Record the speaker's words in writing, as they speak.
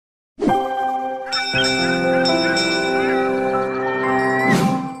What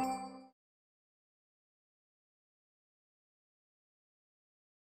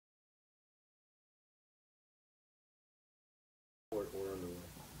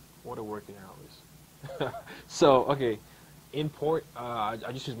are working hours? So, okay, in port, I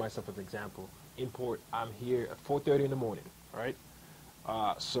just use myself as an example. In port, I'm here at 4:30 in the morning, right?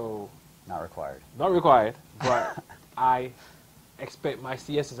 So, Not required. not required, but I expect my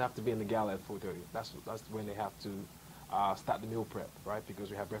CSs have to be in the galley at 4:30. That's when they have to start the meal prep, right? Because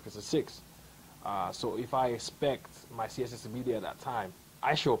we have breakfast at 6. So if I expect my CSS to be there at that time,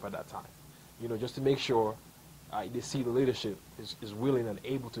 I show up at that time, just to make sure they see the leadership is willing and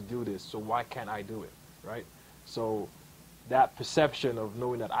able to do this. So why can't I do it, right? So that perception of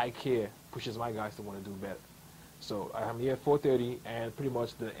knowing that I care pushes my guys to want to do better. So I'm here at 4:30, and pretty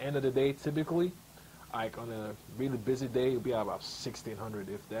much the end of the day, typically, like on a really busy day, it'll be about 1,600,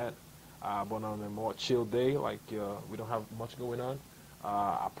 if that. But on a more chill day, like we don't have much going on,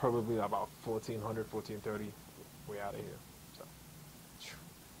 probably about 1,400, 1,430. We're out of here. So.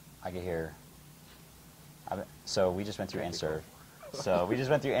 I get here. So we just went through InServe.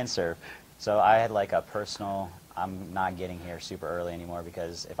 So I had like a personal, I'm not getting here super early anymore,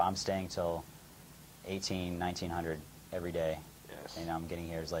 because if I'm staying till 1900 every day, Yes. I'm getting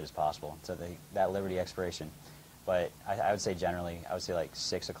here as late as possible. So that Liberty expiration. But I would say generally, I would say like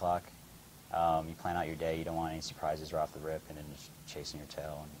 6 o'clock, you plan out your day. You don't want any surprises right off the rip and then just chasing your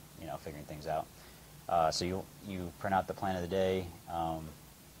tail and, figuring things out. So you print out the plan of the day.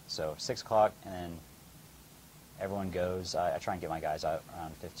 So 6 o'clock, and then everyone goes. I try and get my guys out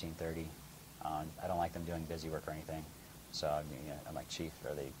around 15:30. I don't like them doing busy work or anything. So I'm like, Chief,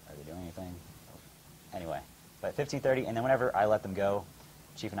 are they doing anything? Anyway, but 15:30, and then whenever I let them go,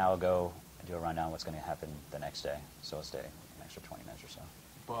 Chief and I will go and do a rundown of what's going to happen the next day. So we'll stay an extra 20 minutes or so.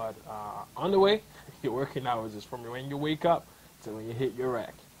 But on the way, your working hours is from when you wake up to when you hit your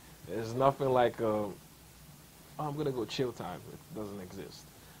rack. There's nothing like, I'm going to go chill time. It doesn't exist.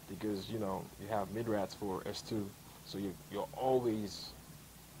 Because, you have mid-rats for S2, so you're always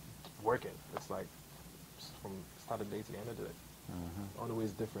working. It's like from start of the day to the end of the day. Mm-hmm. Underway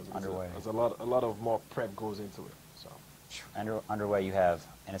is different. Underway. There's a lot of more prep goes into it. So Underway you have,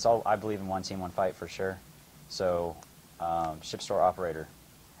 and it's all, I believe in one team, one fight for sure. So ship store operator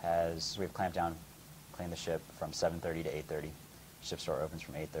we have clamped down, clean the ship from 7:30 to 8:30. Ship store opens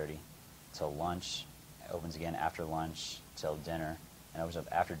from 8:30 till lunch. It opens again after lunch till dinner, and opens up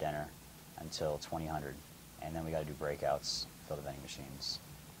after dinner until 2000. And then we got to do breakouts, fill the vending machines.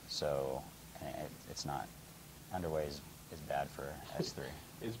 So it's not, underway is bad for S3.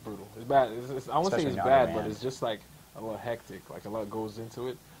 It's brutal. It's bad. I won't say it's bad, but it's just like a lot hectic. Like a lot goes into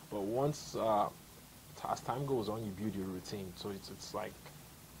it. But once as time goes on, you build your routine. So it's like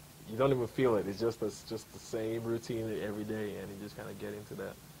you don't even feel it. It's just the same routine every day, and you just kind of get into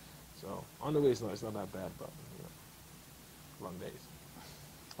that. So underway it's not that bad, but long days.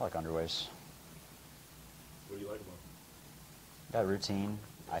 I like underways. What do you like about it? That routine,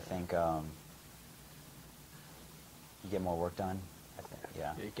 I think you get more work done. I think,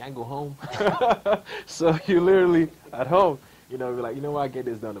 yeah. You can't go home. So you literally at home, be like, what, I get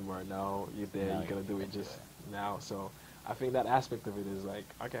this done tomorrow. No, you're there. You're going to do it just now. So I think that aspect of it is like,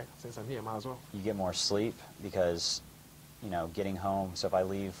 okay, since I'm here, might as well. You get more sleep because, getting home. So if I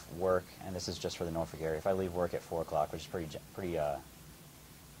leave work, and this is just for the Norfolk area, if I leave work at 4 o'clock, which is pretty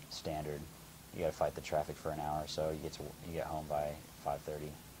standard, you got to fight the traffic for an hour. So you get home by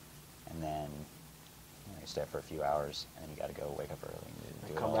 5:30, and then you stay up for a few hours, and then you got to go wake up early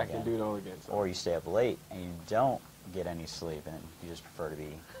and come back and do it all again. So. Or you stay up late and you don't get any sleep, and you just prefer to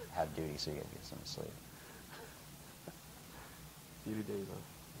have duty, so you get some sleep. Duty days,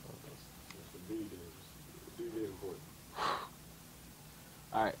 That's the duty days. Duty days important.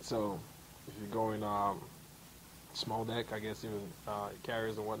 All right, so if you're going small deck, I guess even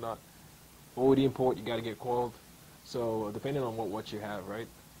carriers and whatnot, OD import, you got to get coiled. So depending on what you have, right?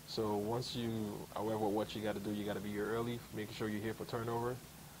 So once you are aware of what you got to do, you got to be here early, making sure you're here for turnover.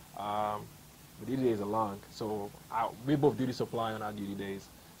 The duty days are long, so we both duty supply on our duty days.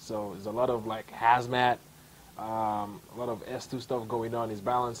 So there's a lot of like hazmat, a lot of S2 stuff going on. Is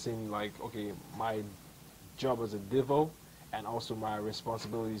balancing like, okay, my job as a divo and also my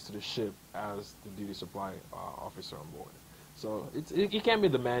responsibilities to the ship as the duty supply officer on board. So it can be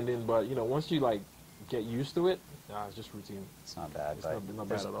demanding, but once you like get used to it, it's just routine. It's not bad. It's not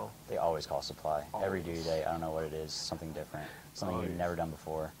bad at all. They always call supply. Always. Every duty day, I don't know what it is, something different, something you've never done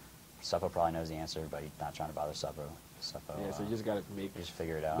before. Suppo probably knows the answer, but he's not trying to bother Suppo. Yeah, so you just got to just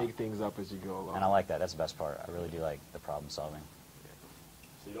figure it out. Make things up as you go along. And I like that. That's the best part. I really do like the problem solving.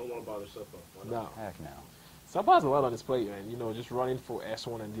 So you don't want to bother SUPO. Why No. not? Heck no. SUPO has a lot on its plate, man. You know, just running for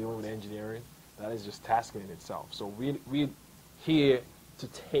S1 and dealing with engineering, that is just tasking in itself. So we here to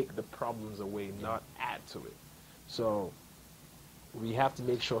take the problems away, not add to it. So we have to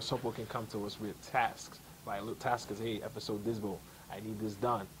make sure SUPO can come to us with tasks. Like, look, task is, hey, episode Disbo, I need this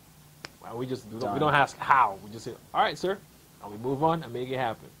done. And we don't ask how. We just say, all right, sir, and we move on and make it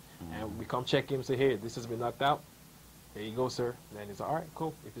happen. And we come check him and say, hey, this has been knocked out. There you go, sir. And then he's like, all right,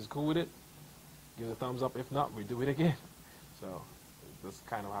 cool. If he's cool with it, give it a thumbs up. If not, we do it again. So that's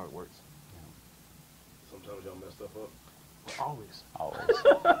kind of how it works. Sometimes y'all mess stuff up. Always. Always.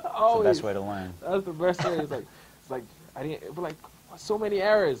 It's Always. the best way to learn. That's the best way. It's like I didn't. But like so many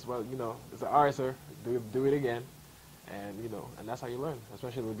errors. Well, you know, it's like, all right, sir, do it again, and you know, and that's how you learn.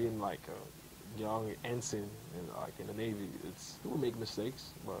 Especially with being like a young ensign and like in the Navy, we make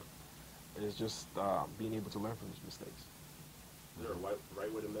mistakes, but it's just being able to learn from those mistakes. Is there a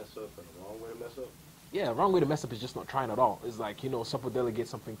right way to mess up and a wrong way to mess up? Yeah, the wrong way to mess up is just not trying at all. It's like, you know, someone delegates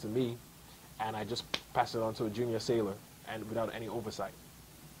something to me, and I just pass it on to a junior sailor, and without any oversight,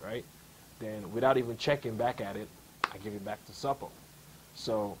 right? Then without even checking back at it, I give it back to Suppo.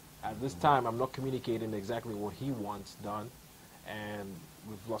 So at this time, I'm not communicating exactly what he wants done, and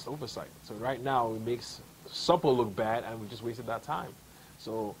we've lost oversight. So right now, it makes Suppo look bad, and we just wasted that time.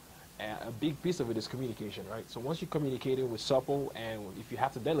 So a big piece of it is communication, right? So once you're communicating with Suppo, and if you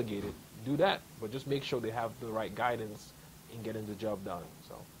have to delegate it, do that, but just make sure they have the right guidance in getting the job done.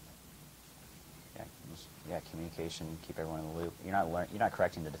 So. Yeah, communication, keep everyone in the loop. You're not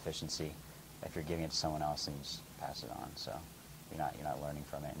correcting the deficiency if you're giving it to someone else and you just pass it on. So you're not learning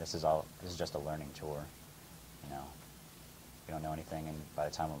from it. And this is just a learning tour. You know, you don't know anything, and by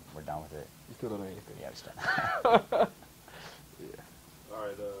the time we're done with it, You still don't know anything. yeah, it's done. Yeah. All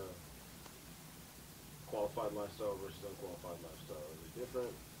right, qualified lifestyle versus unqualified lifestyle. Is it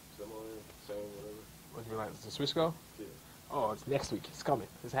different, similar, same, whatever? What do you like? The Swiss go? Yeah. Oh, it's next week. It's coming.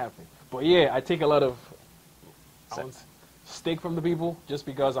 It's happening. But yeah, I take a lot of steak from the people just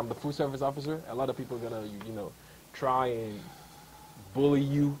because I'm the food service officer. A lot of people are gonna, you know, try and bully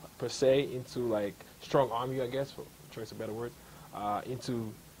you per se into like strong arm you, I guess, for choice of a better word,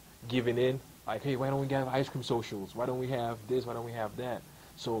 into giving in. Like, hey, why don't we have ice cream socials? Why don't we have this? Why don't we have that?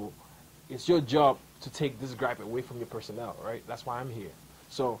 So it's your job to take this gripe away from your personnel, right? That's why I'm here.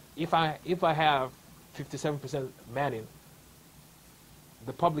 So if I have 57% manning,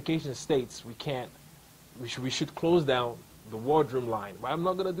 the publication states we should close down the wardroom line. But I'm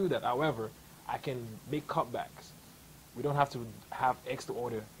not going to do that. However, I can make cutbacks. We don't have to have extra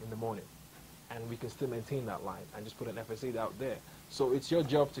order in the morning, and we can still maintain that line and just put an FSA out there. So it's your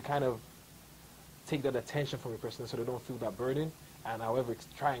job to kind of take that attention from your personnel so they don't feel that burden, and however,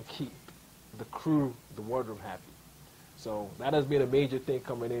 try and keep the crew, the wardroom happy. So that has been a major thing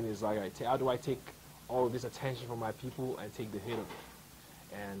coming in, is like, how do I take all of this attention from my people and take the hit of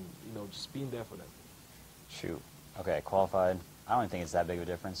it? And, you know, just being there for them. Shoot. Okay, qualified. I don't think it's that big of a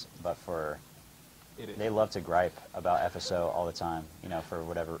difference, but they love to gripe about FSO all the time, you know, for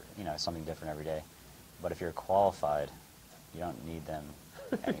whatever, you know, something different every day. But if you're qualified, you don't need them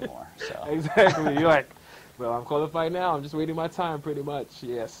anymore. So Exactly. You're like, well, I'm qualified now. I'm just waiting my time, pretty much.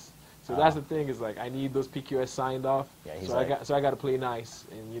 Yes. So that's the thing, is like, I need those PQS signed off. Yeah, he's so like, I got to play nice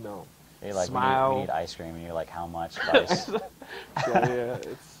and, you know, they like, smile. we need ice cream, and you're like, how much price? So yeah,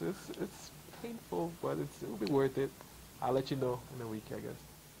 it's painful, but it'll be worth it. I'll let you know in a week, I guess.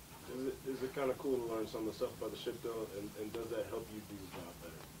 Is it kind of cool to learn some of the stuff about the ship, though, and does that help you do your job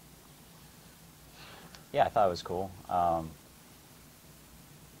better? Yeah, I thought it was cool.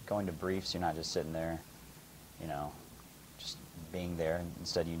 Going to briefs, you're not just sitting there, you know, just being there.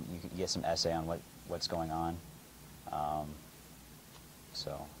 Instead, you get some essay on what's going on.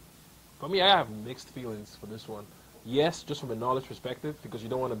 So. For me, I have mixed feelings for this one. Yes, just from a knowledge perspective, because you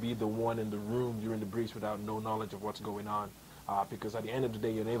don't want to be the one in the room during the briefs without no knowledge of what's going on. Because at the end of the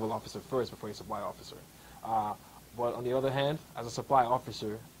day, you're a naval officer first before you're a supply officer. But on the other hand, as a supply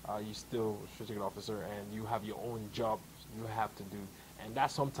officer, you're still a strategic officer, and you have your own job you have to do. And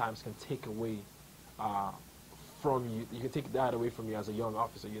that sometimes can take away from you. You can take that away from you as a young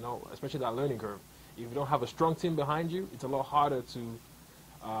officer, you know, especially that learning curve. If you don't have a strong team behind you, it's a lot harder to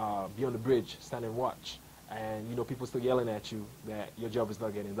be on the bridge, stand and watch. And, you know, people still yelling at you that your job is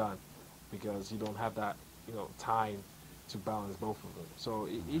not getting done because you don't have that, you know, time to balance both of them. So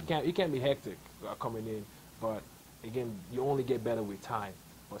it can be hectic coming in, but again, you only get better with time.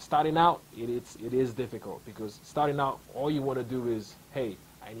 But starting out, it is difficult, because starting out, all you want to do is, hey,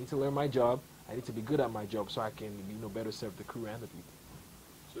 I need to learn my job, I need to be good at my job so I can, you know, better serve the crew and the people.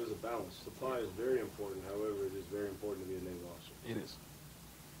 So there's a balance. Supply is very important. However, it is very important to be a naval officer. It is.